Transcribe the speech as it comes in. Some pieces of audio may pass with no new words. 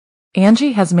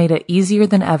Angie has made it easier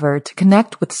than ever to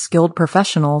connect with skilled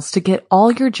professionals to get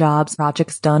all your jobs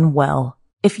projects done well.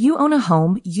 If you own a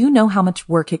home, you know how much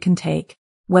work it can take,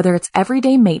 whether it's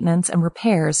everyday maintenance and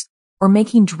repairs or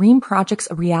making dream projects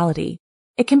a reality.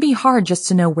 It can be hard just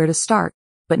to know where to start,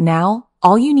 but now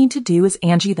all you need to do is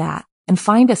Angie that and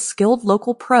find a skilled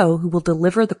local pro who will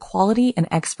deliver the quality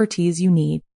and expertise you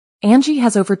need. Angie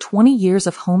has over 20 years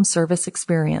of home service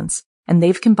experience, and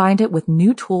they've combined it with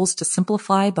new tools to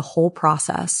simplify the whole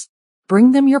process.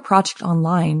 Bring them your project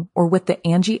online or with the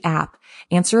Angie app,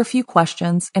 answer a few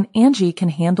questions, and Angie can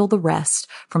handle the rest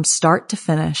from start to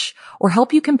finish, or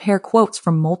help you compare quotes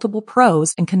from multiple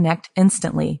pros and connect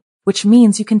instantly, which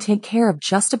means you can take care of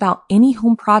just about any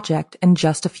home project in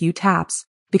just a few taps.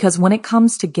 Because when it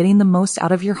comes to getting the most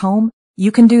out of your home,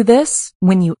 you can do this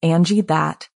when you Angie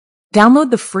that.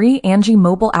 Download the free Angie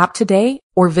mobile app today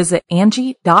or visit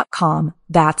Angie.com.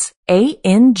 That's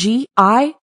ANGI.com.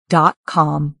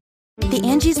 The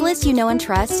Angie's List you know and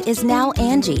trust is now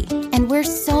Angie, and we're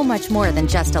so much more than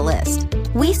just a list.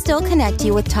 We still connect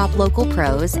you with top local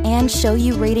pros and show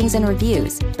you ratings and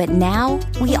reviews, but now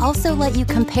we also let you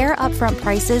compare upfront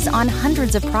prices on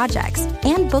hundreds of projects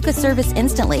and book a service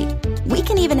instantly. We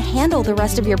can even handle the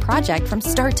rest of your project from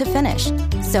start to finish.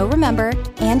 So remember,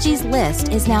 Angie's List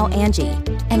is now Angie,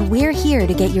 and we're here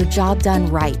to get your job done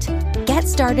right. Get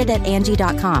started at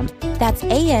Angie.com. That's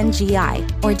ANGI,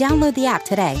 or download the app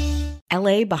today.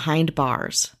 LA Behind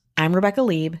Bars. I'm Rebecca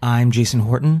Lieb. I'm Jason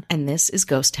Horton. And this is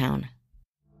Ghost Town.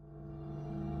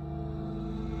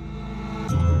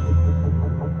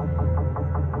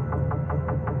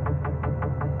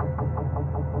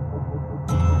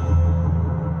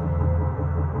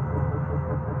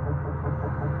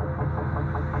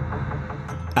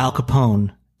 Al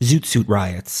Capone, Zoot Suit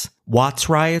riots, Watts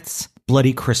riots,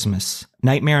 Bloody Christmas,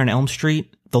 Nightmare on Elm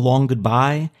Street, The Long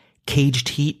Goodbye, Caged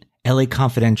Heat, LA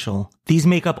Confidential. These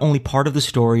make up only part of the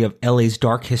story of LA's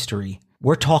dark history.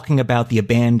 We're talking about the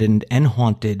abandoned and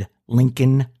haunted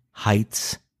Lincoln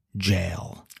Heights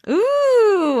Jail.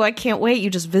 Ooh, I can't wait.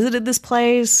 You just visited this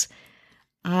place.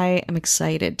 I am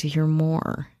excited to hear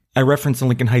more. I referenced the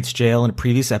Lincoln Heights Jail in a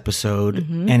previous episode,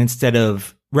 and instead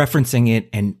of referencing it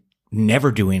and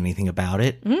never doing anything about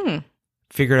it,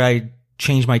 figured I'd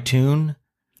change my tune.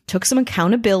 Took some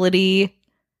accountability.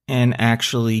 And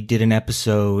actually did an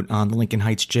episode on the Lincoln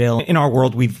Heights Jail. In our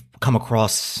world, we've come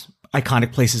across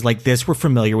iconic places like this. We're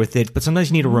familiar with it, but sometimes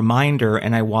you need a reminder.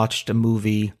 And I watched a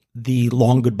movie, The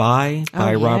Long Goodbye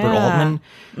by Robert Altman,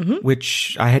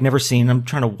 which I had never seen. I'm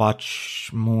trying to watch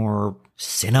more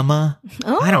cinema.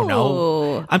 I don't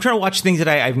know. I'm trying to watch things that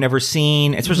I've never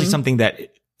seen, especially something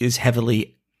that is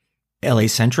heavily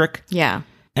LA-centric. Yeah.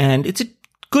 And it's a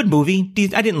good movie.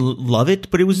 I didn't love it,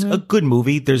 but it was a good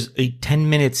movie. There's a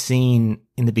 10-minute scene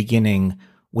in the beginning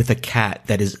with a cat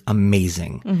that is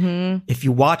amazing. If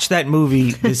you watch that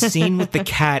movie, the scene with the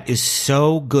cat is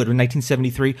so good in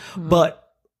 1973.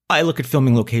 But I look at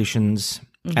filming locations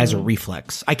as a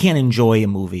reflex. I can't enjoy a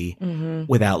movie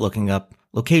without looking up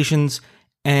locations.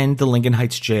 And the Lincoln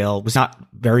Heights Jail was not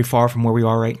very far from where we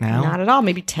are right now. Not at all.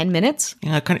 Maybe 10 minutes.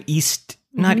 Yeah, kind of east.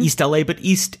 Not East LA, but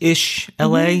East-ish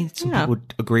LA. Some people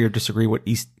would agree or disagree what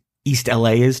East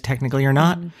LA is technically or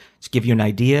not. Just give you an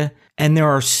idea. And there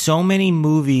are so many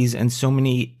movies and so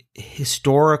many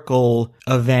historical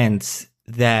events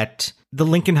that the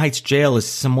Lincoln Heights Jail is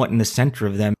somewhat in the center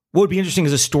of them. What would be interesting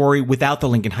is a story without the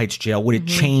Lincoln Heights Jail. Would it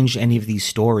change any of these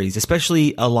stories?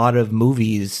 Especially a lot of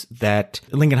movies that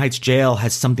Lincoln Heights Jail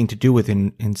has something to do with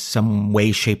in some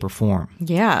way, shape, or form.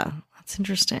 Yeah, that's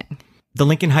interesting. The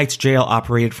Lincoln Heights Jail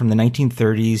operated from the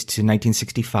 1930s to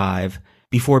 1965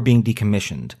 before being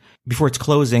decommissioned. Before its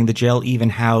closing, the jail even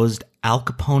housed Al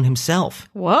Capone himself.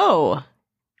 Whoa.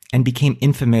 And became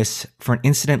infamous for an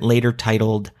incident later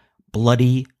titled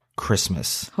Bloody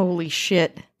Christmas. Holy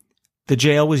shit. The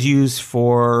jail was used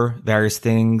for various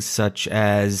things such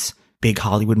as big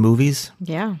Hollywood movies.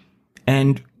 Yeah.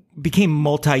 And became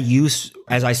multi-use.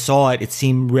 As I saw it, it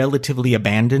seemed relatively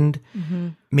abandoned.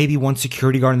 Maybe one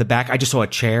security guard in the back. I just saw a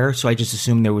chair, so I just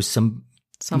assumed there was some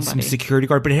security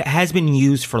guard. But it has been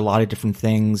used for a lot of different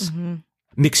things.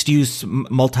 Mixed-use,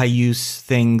 multi-use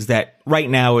things that right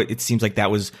now it seems like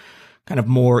that was kind of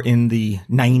more in the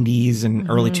 90s and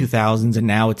early 2000s. And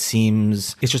now it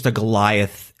seems it's just a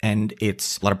Goliath, and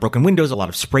it's a lot of broken windows, a lot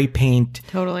of spray paint.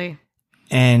 Totally.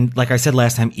 And like I said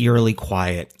last time, eerily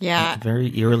quiet. Yeah.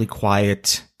 Very eerily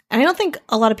quiet. And I don't think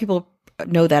a lot of people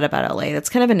know that about LA. That's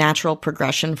kind of a natural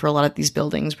progression for a lot of these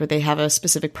buildings where they have a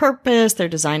specific purpose. They're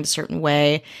designed a certain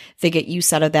way. They get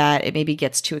use out of that. It maybe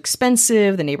gets too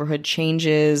expensive. The neighborhood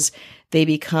changes. They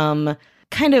become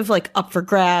kind of like up for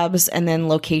grabs, and then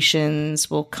locations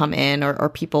will come in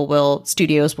or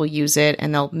studios will use it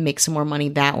and they'll make some more money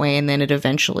that way. And then it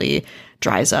eventually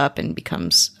dries up and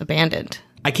becomes abandoned.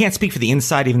 I can't speak for the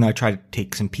inside, even though I try to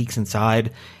take some peeks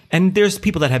inside. And there's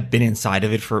people that have been inside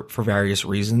of it for various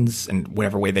reasons, and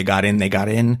whatever way they got in, they got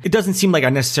in. It doesn't seem like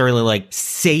a necessarily like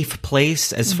safe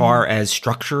place as far as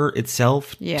structure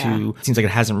itself. Yeah. It seems like it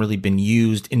hasn't really been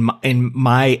used in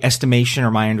my estimation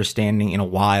or my understanding in a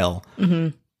while.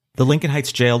 Mm-hmm. The Lincoln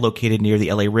Heights Jail, located near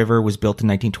the LA River, was built in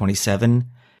 1927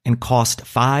 and cost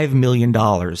 $5 million.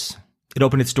 It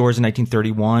opened its doors in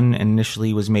 1931 and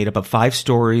initially was made up of 5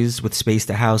 stories with space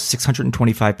to house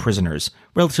 625 prisoners.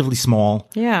 Relatively small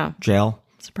jail.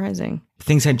 Surprising.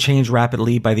 Things had changed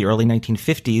rapidly by the early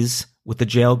 1950s, with the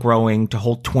jail growing to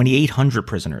hold 2,800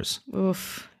 prisoners.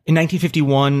 Oof. In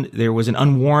 1951, there was an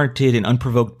unwarranted and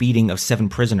unprovoked beating of 7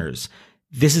 prisoners.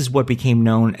 This is what became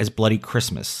known as Bloody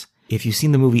Christmas. If you've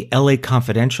seen the movie LA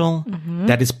Confidential,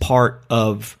 that is part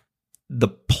of the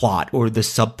plot or the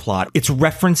subplot. It's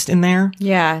referenced in there.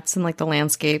 Yeah, it's in like the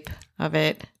landscape of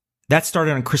it. That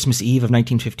started on Christmas Eve of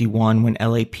 1951 when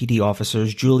LAPD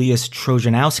officers Julius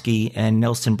Trojanowski and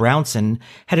Nelson Brownson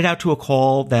headed out to a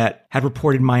call that had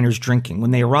reported minors drinking.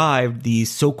 When they arrived, these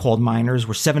so-called minors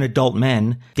were 7 adult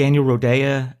men: Daniel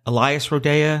Rodea, Elias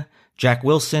Rodea, Jack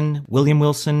Wilson, William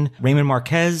Wilson, Raymond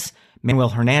Marquez, Manuel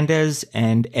Hernandez,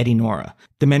 and Eddie Nora.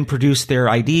 The men produced their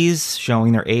IDs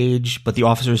showing their age, but the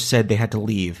officers said they had to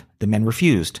leave. The men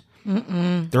refused.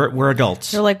 We're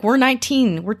adults. They're like, we're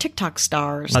 19. We're TikTok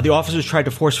stars. The officers tried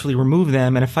to forcefully remove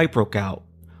them, and a fight broke out.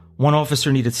 One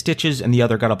officer needed stitches, and the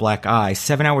other got a black eye.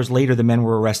 7 hours later, the men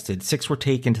were arrested. 6 were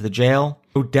taken to the jail.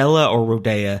 Rodella or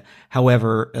Rodea,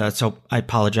 however, so I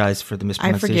apologize for the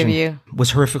mispronunciation. I forgive you.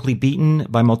 Was horrifically beaten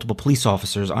by multiple police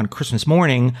officers. On Christmas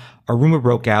morning, a rumor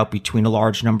broke out between a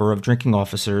large number of drinking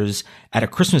officers at a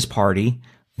Christmas party.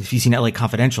 If you've seen LA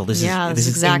Confidential, this is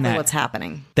exactly what's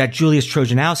happening. That Julius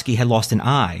Trojanowski had lost an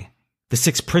eye. The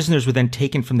 6 prisoners were then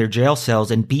taken from their jail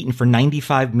cells and beaten for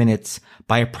 95 minutes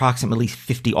by approximately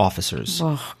 50 officers.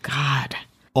 Oh, God.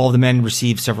 All of the men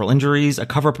received several injuries. A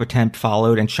cover-up attempt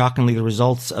followed, and shockingly, the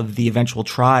results of the eventual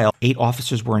trial, 8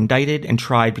 officers were indicted and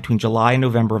tried between July and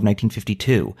November of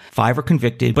 1952. 5 were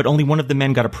convicted, but only one of the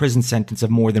men got a prison sentence of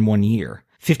more than 1 year.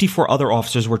 54 other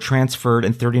officers were transferred,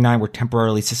 and 39 were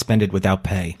temporarily suspended without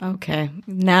pay. Okay.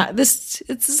 Now, this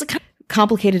is a kind of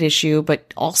complicated issue,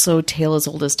 but also tale as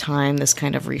old as time, this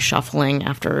kind of reshuffling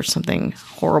after something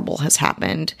horrible has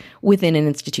happened within an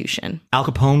institution. Al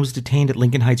Capone was detained at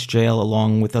Lincoln Heights Jail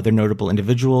along with other notable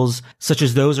individuals, such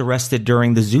as those arrested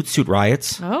during the Zoot Suit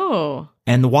riots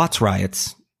and the Watts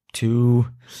riots. Two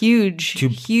huge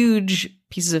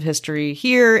pieces of history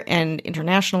here and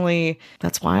internationally.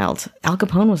 That's wild. Al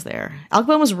Capone was there. Al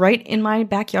Capone was right in my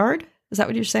backyard. Is that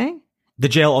what you're saying? The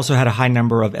jail also had a high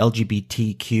number of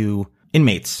LGBTQ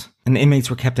inmates, and the inmates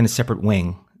were kept in a separate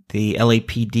wing. The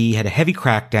LAPD had a heavy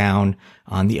crackdown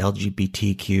on the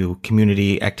LGBTQ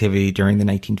community activity during the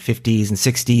 1950s and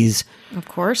 60s. Of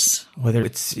course. Whether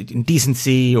it's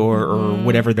indecency or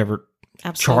whatever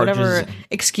charges. Whatever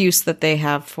excuse that they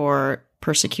have for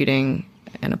persecuting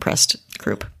an oppressed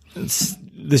group.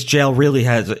 This jail really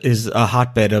is a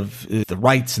hotbed of the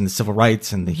rights and the civil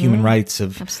rights and the human rights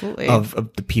of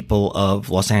the people of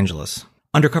Los Angeles.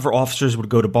 Undercover officers would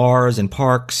go to bars and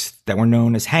parks that were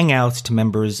known as hangouts to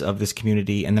members of this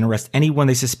community and then arrest anyone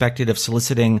they suspected of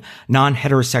soliciting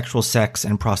non-heterosexual sex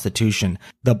and prostitution.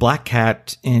 The Black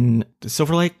Cat in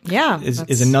Silver Lake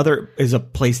is a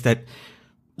place that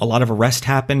a lot of arrests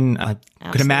happen. I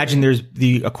could imagine there's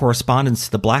a correspondence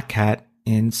to the Black Cat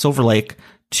in Silver Lake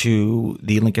to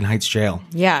the Lincoln Heights Jail.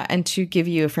 Yeah, and to give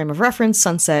you a frame of reference,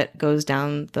 Sunset goes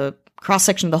down the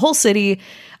cross-section of the whole city.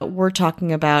 We're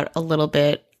talking about a little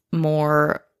bit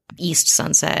more east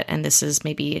Sunset, and this is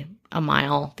maybe a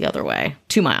mile the other way,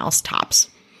 2 miles tops.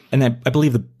 And I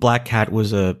believe the Black Cat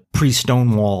was a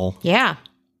pre-Stonewall. Yeah.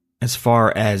 As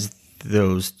far as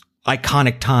those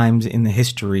iconic times in the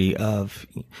history of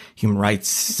human rights,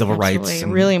 civil rights. A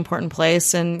really important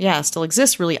place, and still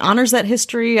exists, really honors that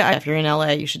history. If you're in LA,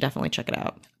 you should definitely check it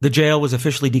out. The jail was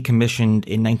officially decommissioned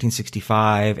in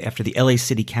 1965 after the LA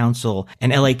City Council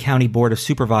and LA County Board of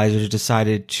Supervisors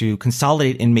decided to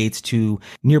consolidate inmates to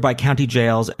nearby county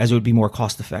jails as it would be more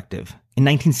cost effective. In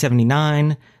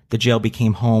 1979, the jail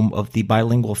became home of the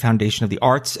Bilingual Foundation of the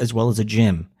Arts as well as a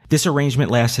gym. This arrangement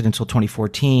lasted until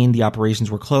 2014. The operations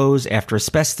were closed after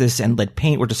asbestos and lead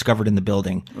paint were discovered in the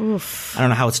building. Oof. I don't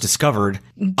know how it's discovered.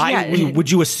 Yeah. Would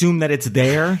you assume that it's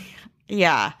there?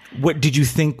 Yeah. What did you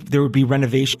think there would be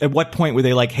renovation? At what point were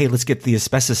they like, hey, let's get the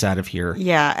asbestos out of here?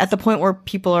 Yeah. At the point where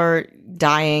people are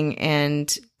dying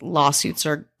and lawsuits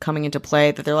are coming into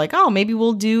play that they're like, oh, maybe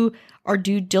we'll do our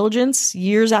due diligence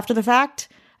years after the fact.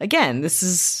 Again, this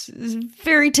is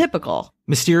very typical.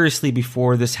 Mysteriously,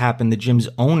 before this happened, the gym's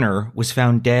owner was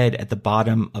found dead at the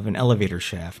bottom of an elevator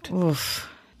shaft. Oof.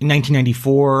 In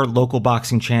 1994, local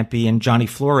boxing champion Johnny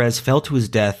Flores fell to his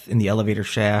death in the elevator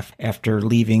shaft after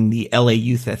leaving the LA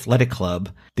Youth Athletic Club.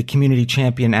 The community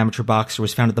champion amateur boxer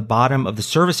was found at the bottom of the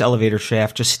service elevator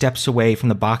shaft, just steps away from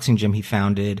the boxing gym he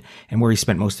founded and where he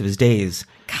spent most of his days.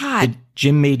 God. The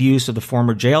gym made use of the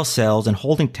former jail cells and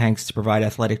holding tanks to provide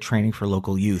athletic training for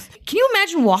local youth. Can you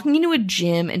imagine walking into a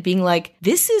gym and being like,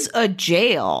 this is a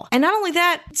jail? And not only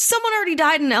that, someone already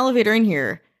died in an elevator in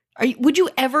here. Would you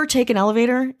ever take an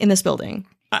elevator in this building?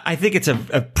 I think it's a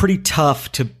pretty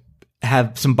tough to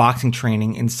have some boxing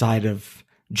training inside of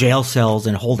jail cells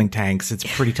and holding tanks. It's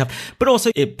pretty tough. But also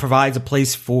it provides a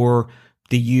place for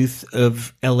the youth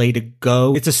of LA to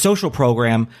go. It's a social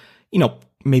program,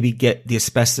 maybe get the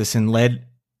asbestos and lead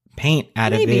paint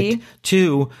out of it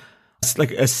too. It's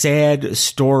like a sad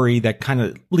story that kind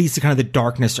of leads to kind of the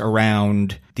darkness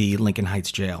around the Lincoln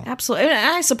Heights jail. Absolutely. And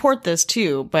I support this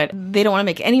too, but they don't want to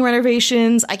make any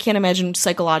renovations. I can't imagine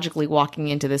psychologically walking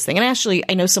into this thing. And actually,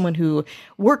 I know someone who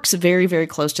works very, very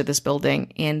close to this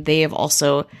building, and they have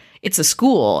also, it's a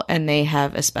school, and they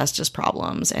have asbestos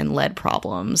problems and lead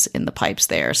problems in the pipes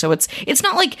there. So it's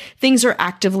not like things are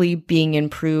actively being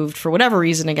improved for whatever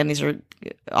reason. Again, these are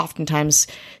oftentimes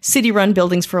city-run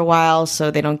buildings for a while,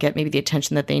 so they don't get maybe the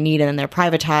attention that they need, and then they're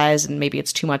privatized, and maybe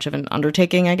it's too much of an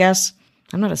undertaking, I guess.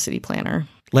 I'm not a city planner.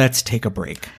 Let's take a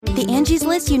break. The Angie's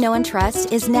List you know and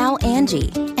trust is now Angie,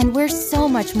 and we're so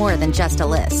much more than just a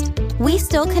list. We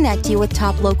still connect you with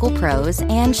top local pros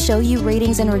and show you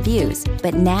ratings and reviews,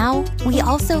 but now we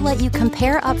also let you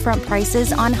compare upfront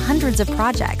prices on hundreds of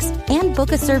projects and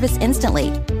book a service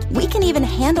instantly. We can even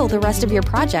handle the rest of your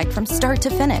project from start to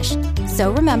finish.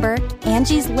 So remember,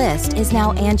 Angie's List is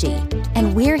now Angie,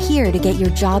 and we're here to get your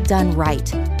job done right.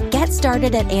 Get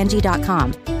started at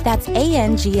Angie.com. That's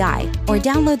ANGI, or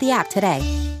download the app today.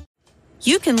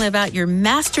 You can live out your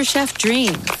MasterChef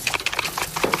dream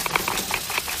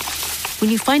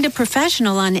when you find a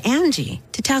professional on Angie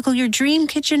to tackle your dream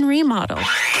kitchen remodel.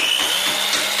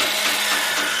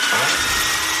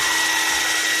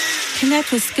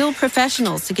 Connect with skilled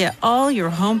professionals to get all your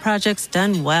home projects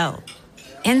done well.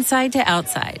 Inside to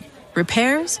outside,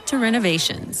 repairs to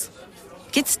renovations.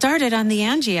 Get started on the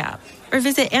Angie app or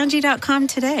visit Angie.com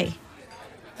today.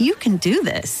 You can do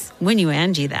this when you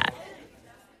Angie that.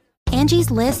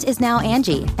 Angie's List is now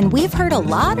Angie, and we've heard a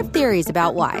lot of theories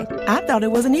about why. I thought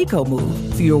it was an eco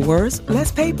move. Fewer words,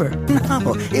 less paper.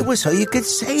 No, it was so you could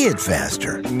say it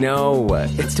faster. No,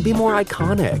 it's to be more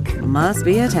iconic. Must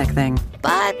be a tech thing.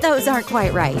 But those aren't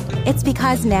quite right. It's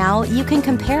because now you can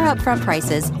compare upfront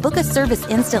prices, book a service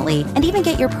instantly, and even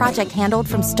get your project handled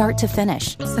from start to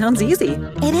finish. Sounds easy.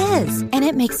 It is, and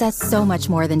it makes us so much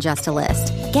more than just a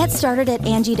list. Get started at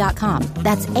Angie.com.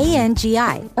 That's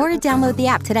ANGI, or download the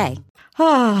app today.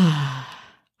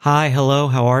 Hi, hello,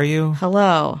 how are you?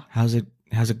 Hello. How's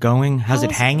it going? How's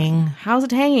it hanging? How's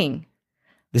it hanging?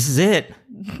 This is it.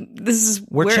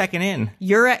 We're where checking in.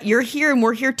 You're here and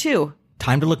we're here too.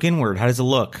 Time to look inward. How does it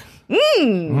look?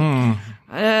 Don't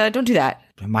do that.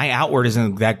 My outward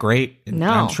isn't that great. No.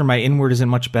 I'm sure my inward isn't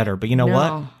much better. But you know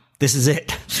what? This is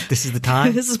it. This is the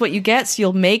time. This is what you get, so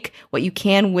you'll make what you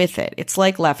can with it. It's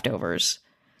like leftovers.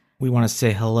 We want to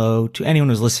say hello to anyone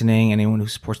who's listening, anyone who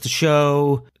supports the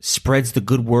show, spreads the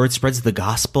good word, spreads the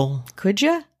gospel. Could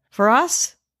you? For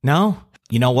us? No?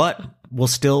 You know what? We'll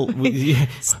still...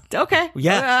 Okay.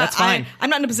 Yeah, that's fine. I'm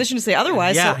not in a position to say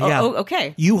otherwise. Yeah, so, yeah.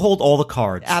 Okay. You hold all the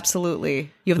cards. Absolutely.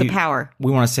 You have the power.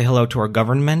 We want to say hello to our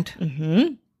government.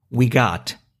 Mm-hmm. We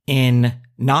got, in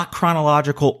not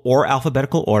chronological or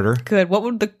alphabetical order... Good. What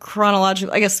would the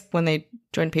chronological... I guess when they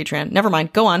join Patreon. Never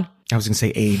mind. Go on. I was going to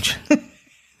say age.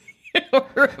 In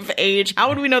order of age. How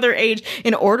would we know their age?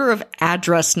 In order of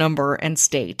address, number, and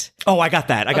state. Oh, I got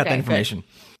that. I got that information.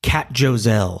 Good. Kat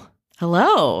Joselle.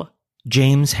 Hello.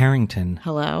 James Harrington.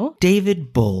 Hello.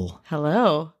 David Bull.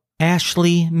 Hello.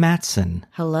 Ashley Matson.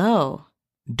 Hello.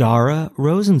 Dara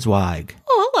Rosenzweig.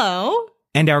 Oh, hello.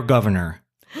 And our governor,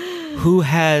 who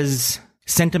has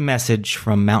sent a message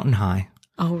from Mountain High.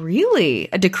 Oh, really?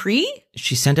 A decree?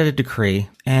 She sent out a decree,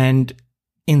 and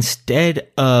instead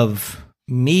of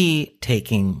me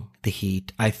taking the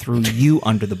heat, I threw you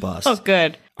under the bus. Oh,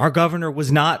 good. Our governor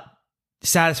was not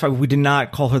satisfied. We did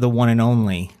not call her the one and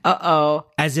only. Uh-oh.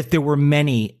 As if there were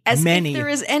many. As if there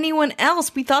is anyone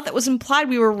else. We thought that was implied.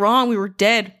 We were wrong. We were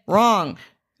dead wrong.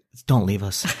 Don't leave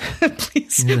us.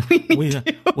 Please.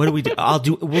 What do we do? We'll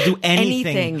do anything.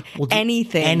 Anything. We'll do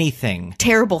Anything. Anything.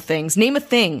 Terrible things. Name a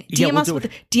thing. Yeah, DM, we'll us do with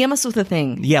it. DM us with a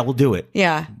thing. Yeah, we'll do it.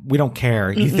 Yeah. We don't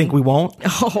care. You think we won't?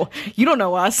 Oh, you don't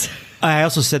know us. I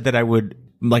also said that I would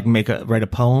like write a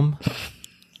poem.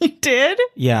 You did?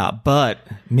 Yeah, but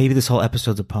maybe this whole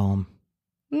episode's a poem.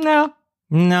 No.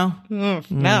 No.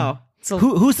 No. So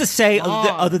Who's to say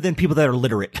other than people that are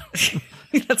literate?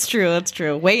 That's true. That's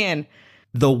true. Weigh in.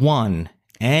 The one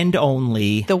and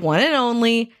only The one and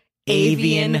only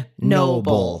Avian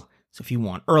Noble. So if you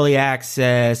want early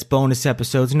access, bonus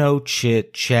episodes, no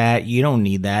chit chat, you don't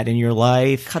need that in your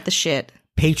life. Cut the shit.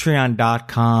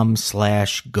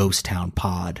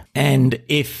 Patreon.com/GhostTownPod. And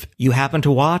if you happen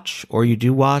to watch, or you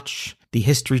do watch, the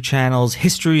History Channel's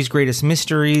History's Greatest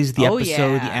Mysteries, the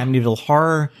episode, The Amityville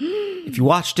Horror, if you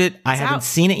watched it, I haven't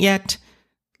seen it yet,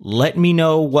 let me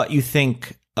know what you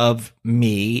think of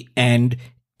me. And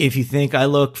if you think I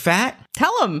look fat,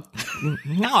 Tell them.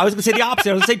 no, I was going to say the opposite.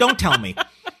 I was going to say, don't tell me.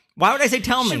 Why would I say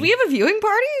tell me? Should we have a viewing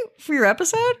party for your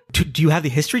episode? Do you have the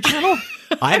History Channel?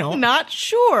 I don't. I'm not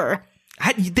sure.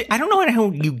 I don't know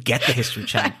how you get the History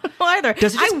Channel. I don't know either.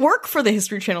 Does it just- I work for the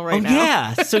History Channel right now.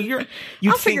 Yeah, so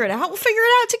I'll figure it out. We'll figure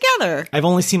it out together. I've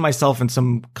only seen myself in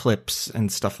some clips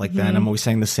and stuff like that, and I'm always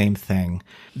saying the same thing.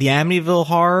 The Amityville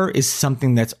Horror is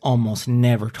something that's almost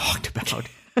never talked about.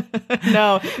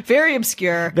 No, very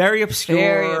obscure. Very obscure.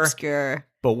 Very obscure.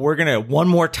 But we're gonna one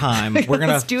more time. We're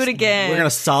gonna Let's do it again. We're gonna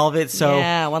solve it. So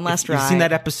Yeah, one last if you've try. seen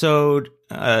that episode,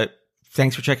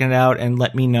 thanks for checking it out, and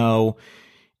let me know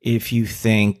if you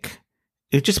think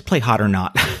it just play hot or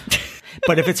not.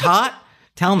 But if it's hot,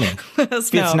 tell me. Let us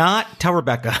If it's know. not, tell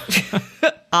Rebecca.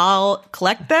 I'll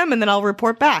collect them and then I'll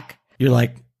report back. You're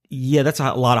like, yeah, that's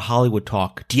a lot of Hollywood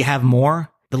talk. Do you have more?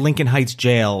 The Lincoln Heights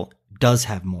jail does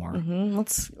have more.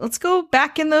 Let's go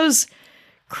back in those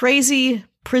crazy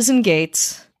prison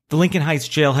gates. The Lincoln Heights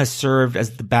jail has served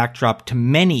as the backdrop to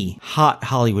many hot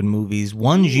Hollywood movies,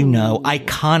 ones you know,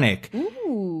 iconic.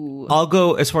 Ooh. I'll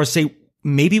go as far as say,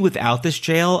 maybe without this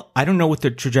jail, I don't know what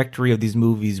the trajectory of these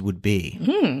movies would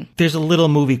be. There's a little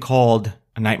movie called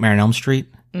A Nightmare on Elm Street,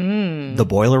 the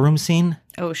boiler room scene.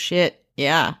 Oh shit.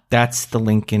 Yeah. That's the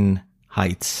Lincoln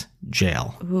Heights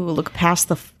jail. Ooh, look past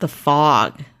the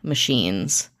fog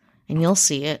machines and you'll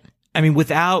see it. I mean,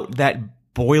 without that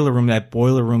boiler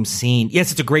room scene,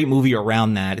 yes, it's a great movie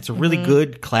around that. It's a really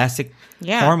good classic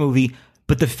horror movie.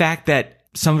 But the fact that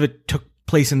some of it took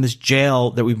place in this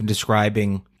jail that we've been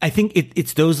describing, I think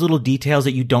it's those little details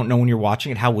that you don't know when you're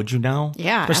watching it. How would you know?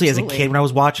 Yeah, especially absolutely. as a kid when I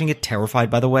was watching it, terrified,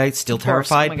 by the way, still Of course.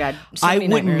 terrified. Oh my God. So I many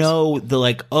wouldn't nightmares.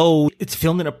 know it's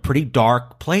filmed in a pretty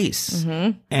dark place.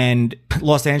 And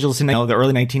Los Angeles in the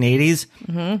early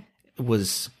 1980s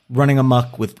was running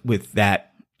amok with that.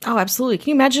 Oh, absolutely. Can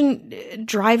you imagine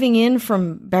driving in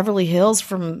from Beverly Hills,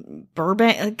 from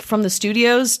Burbank, like, from the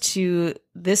studios to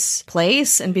this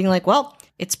place and being like, well,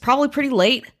 it's probably pretty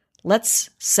late.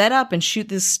 Let's set up and shoot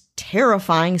this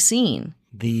terrifying scene.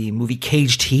 The movie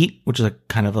Caged Heat, which is a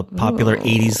kind of a popular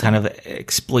 80s kind of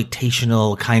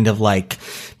exploitational kind of like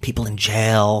people in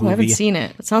jail I haven't movie. seen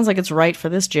it. It sounds like it's right for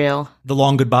this jail. The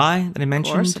Long Goodbye that I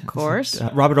mentioned. Of course.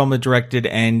 Robert Altman directed,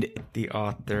 and the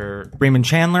author Raymond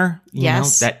Chandler. You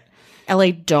Yes. know, that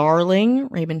L.A. Darling,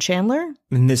 Raymond Chandler.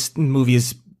 and this movie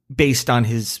is based on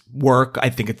his work. I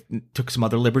think it took some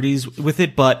other liberties with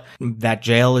it, but that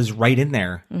jail is right in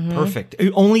there. Perfect.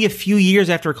 Only a few years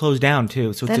after it closed down,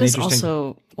 too. So it's That an is interesting.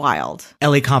 also wild.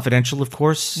 LA Confidential, of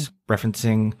course,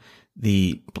 referencing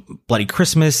the Bloody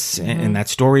Christmas and that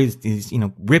story is,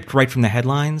 ripped right from the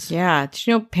headlines. Yeah. Did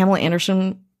you know Pamela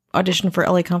Anderson auditioned for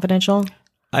L.A. Confidential?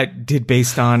 I did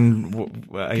based on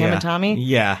Pam and Tommy?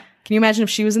 Yeah. Can you imagine if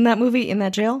she was in that movie, in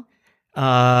that jail?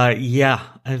 Yeah.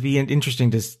 It'd be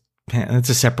interesting to. It's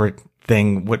a separate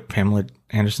thing. What Pamela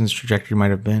Anderson's trajectory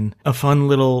might have been. A fun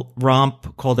little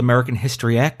romp called American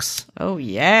History X. Oh,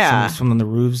 yeah. Some on the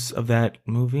roofs of that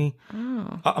movie.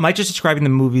 Am I just describing the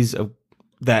movies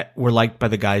that were liked by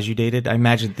the guys you dated? I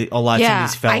imagine a lot of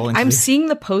these fell into. I'm seeing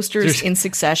the posters in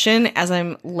succession as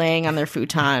I'm laying on their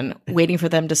futon, waiting for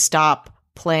them to stop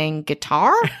playing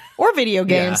guitar or video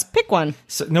games. Pick one.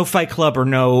 So no Fight Club or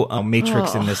no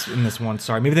Matrix in this one.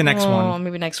 Sorry, maybe the next one.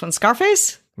 Maybe next one.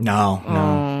 Scarface?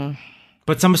 No.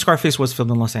 But some of Scarface was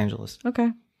filmed in Los Angeles. Okay.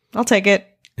 I'll take it.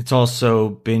 It's also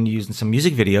been used in some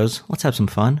music videos. Let's have some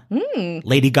fun.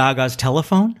 Lady Gaga's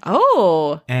Telephone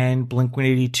Oh. and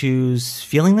Blink-182's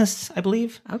Feeling This, I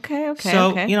believe. Okay.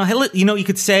 So, okay. you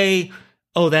could say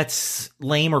oh, that's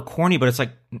lame or corny, but it's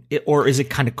like, or is it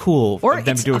kind of cool? Or for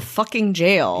them it's to do a it? fucking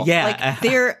jail. Yeah. Like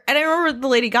and I remember the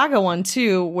Lady Gaga one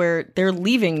too, where they're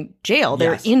leaving jail.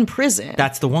 They're Yes. in prison.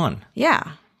 That's the one.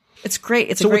 Yeah. It's great.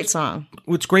 It's a great song.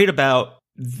 What's great about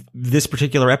this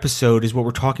particular episode is what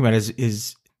we're talking about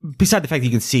is beside the fact that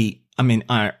you can see, I mean,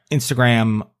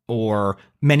 Instagram or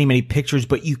many pictures,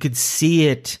 but you could see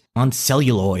it on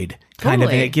celluloid kind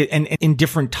Totally. of, and in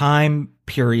different time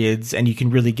periods, and you can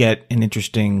really get an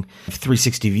interesting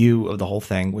 360 view of the whole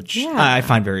thing, which I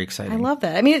find very exciting. I love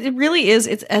that. I mean, it really is.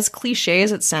 It's as cliche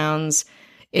as it sounds.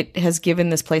 It has given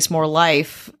this place more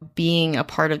life, being a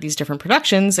part of these different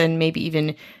productions and maybe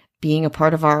even being a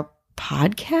part of our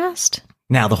podcast.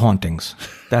 Now the hauntings.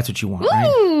 That's what you want, right?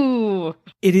 Ooh.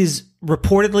 It is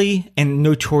reportedly and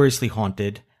notoriously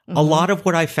haunted. Mm-hmm. A lot of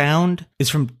what I found is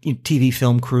from TV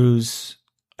film crews,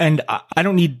 and I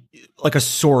don't need like a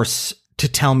source to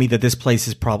tell me that this place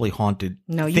is probably haunted.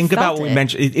 No, you think felt about what we it.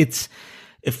 mentioned.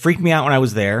 It freaked me out when I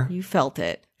was there, You felt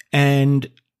it. and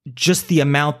just the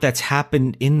amount that's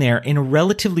happened in there in a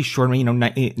relatively short,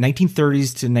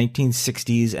 1930s to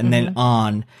 1960s, and then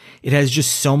on. It has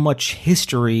just so much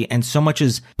history, and so much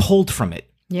is pulled from it.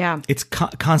 Yeah. It's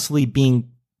constantly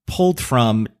being pulled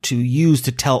from to use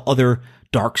to tell other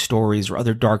dark stories or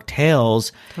other dark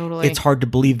tales. Totally. It's hard to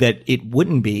believe that it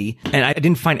wouldn't be. And I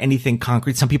didn't find anything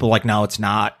concrete. Some people are like, no, it's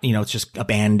not, it's just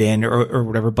abandoned or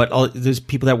whatever. But there's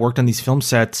people that worked on these film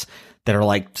sets that are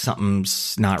like,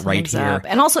 something's not right Thumbs here. up.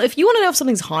 And also, if you want to know if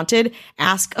something's haunted,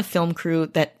 ask a film crew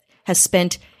that has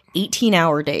spent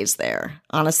 18-hour days there.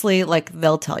 Honestly, like,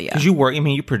 they'll tell you. Because you work,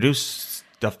 you produce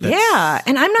stuff that's... Yeah.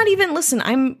 And I'm not even, listen,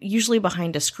 I'm usually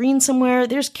behind a screen somewhere.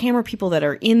 There's camera people that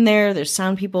are in there. There's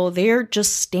sound people. They're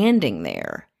just standing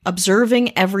there,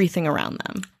 observing everything around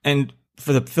them. And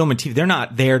for the film and TV, they're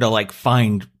not there to like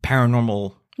find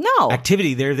paranormal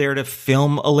activity. They're there to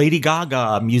film a Lady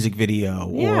Gaga music video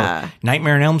or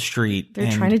Nightmare on Elm Street.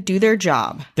 They're trying to do their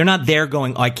job. They're not there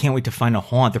going, oh, I can't wait to find a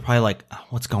haunt. They're probably like, oh,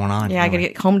 what's going on? Yeah, I got to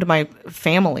get home to my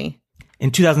family.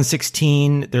 In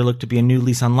 2016, there looked to be a new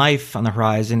lease on life on the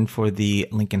horizon for the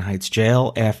Lincoln Heights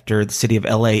jail after the city of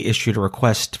LA issued a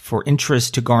request for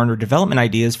interest to garner development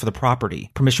ideas for the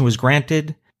property. Permission was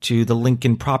granted to the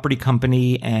Lincoln Property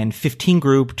Company and 15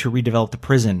 Group to redevelop the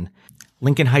prison.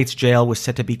 Lincoln Heights Jail was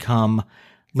set to become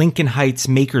Lincoln Heights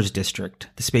Makers District.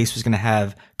 The space was going to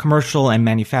have commercial and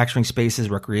manufacturing spaces,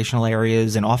 recreational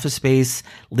areas, an office space,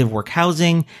 live-work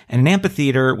housing, and an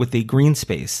amphitheater with a green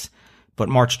space. But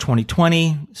March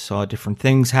 2020 saw different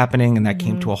things happening, and that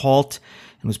came to a halt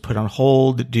and was put on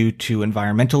hold due to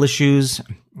environmental issues.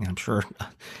 I'm sure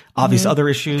obvious other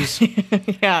issues.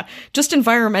 Yeah, just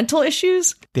environmental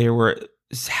issues. There were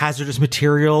hazardous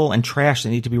material and trash that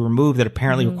need to be removed that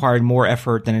apparently required more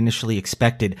effort than initially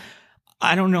expected.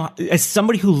 I don't know. As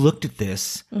somebody who looked at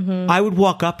this, I would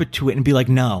walk up to it and be like,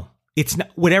 no, it's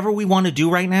not, whatever we want to do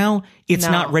right now, it's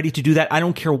not ready to do that. I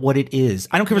don't care what it is.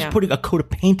 I don't care if it's putting a coat of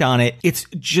paint on it. It's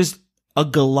just a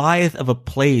Goliath of a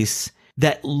place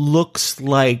that looks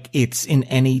like it's in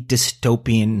any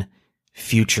dystopian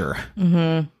future.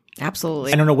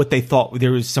 Absolutely. I don't know what they thought.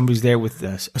 There was somebody's there with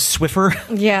a Swiffer.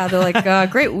 Yeah, they're like,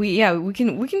 great. We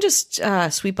can just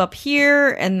sweep up here,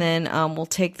 and then we'll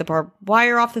take the barbed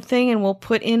wire off the thing, and we'll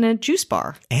put in a juice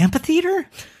bar. Amphitheater?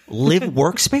 Live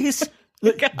workspace?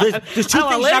 There's two things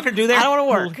you're not going to do there. I don't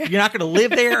want to work. You're not going to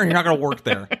live there, and you're not going to work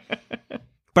there.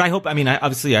 But I hope. I mean,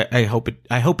 I hope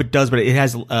it does. But it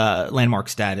has landmark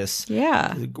status.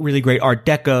 Yeah, really great Art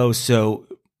Deco. So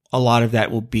a lot of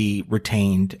that will be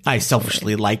retained. I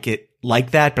selfishly like it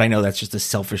like that, but I know that's just a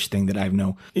selfish thing that I have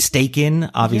no stake in.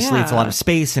 Obviously, it's a lot of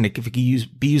space, and if it could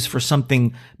be used for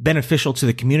something beneficial to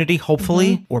the community,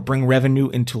 hopefully, or bring revenue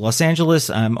into Los Angeles,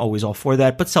 I'm always all for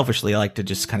that. But selfishly, I like to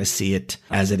just kind of see it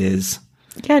as it is.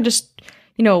 Yeah, just,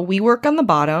 WeWork on the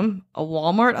bottom, a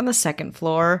Walmart on the second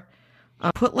floor,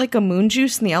 put like a Moon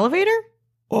Juice in the elevator.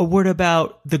 Or what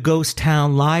about the Ghost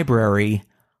Town Library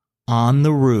on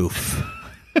the roof?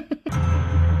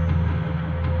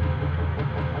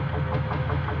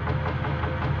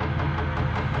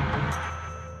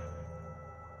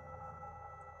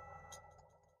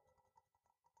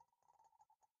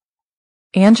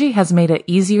 Angie has made it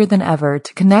easier than ever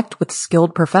to connect with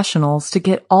skilled professionals to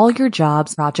get all your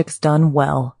jobs projects done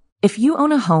well. If you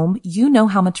own a home, you know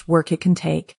how much work it can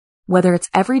take, whether it's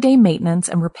everyday maintenance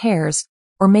and repairs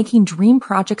or making dream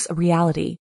projects a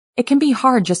reality. It can be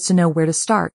hard just to know where to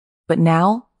start, but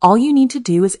now all you need to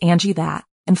do is Angie that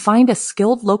and find a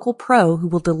skilled local pro who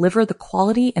will deliver the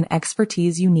quality and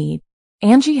expertise you need.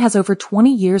 Angie has over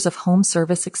 20 years of home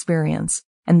service experience,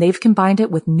 and they've combined it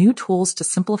with new tools to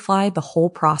simplify the whole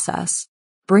process.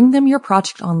 Bring them your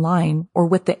project online or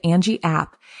with the Angie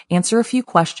app, answer a few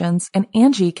questions, and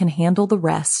Angie can handle the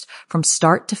rest from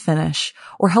start to finish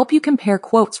or help you compare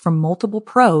quotes from multiple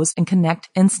pros and connect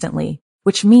instantly,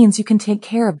 which means you can take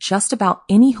care of just about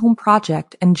any home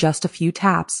project in just a few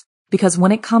taps. Because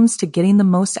when it comes to getting the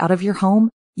most out of your home,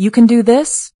 you can do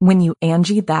this when you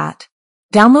Angie that.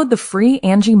 Download the free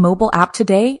Angie mobile app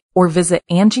today or visit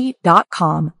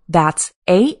Angie.com. That's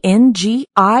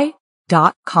ANGI.com.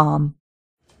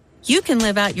 You can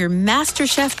live out your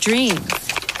MasterChef dreams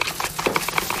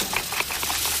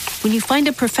when you find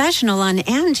a professional on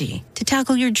Angie to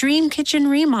tackle your dream kitchen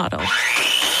remodel.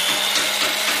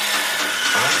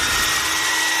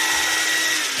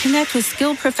 Connect with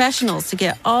skilled professionals to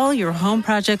get all your home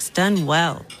projects done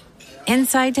well.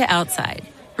 Inside to outside,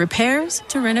 repairs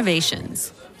to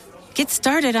renovations. Get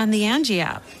started on the Angie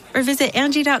app or visit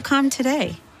Angie.com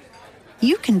today.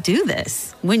 You can do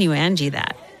this when you Angie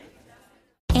that.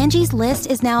 Angie's List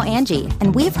is now Angie,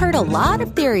 and we've heard a lot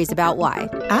of theories about why.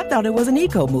 I thought it was an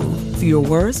eco move. Fewer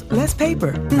words, less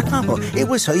paper. No, it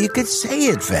was so you could say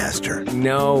it faster.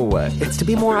 No, it's to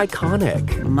be more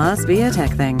iconic. Must be a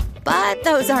tech thing. But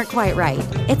those aren't quite right.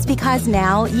 It's because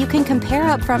now you can compare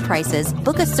upfront prices,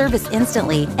 book a service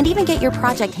instantly, and even get your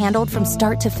project handled from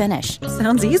start to finish.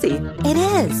 Sounds easy. It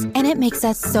is, and it makes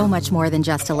us so much more than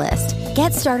just a list.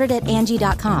 Get started at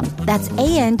Angie.com. That's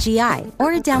ANGI,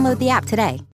 or download the app today.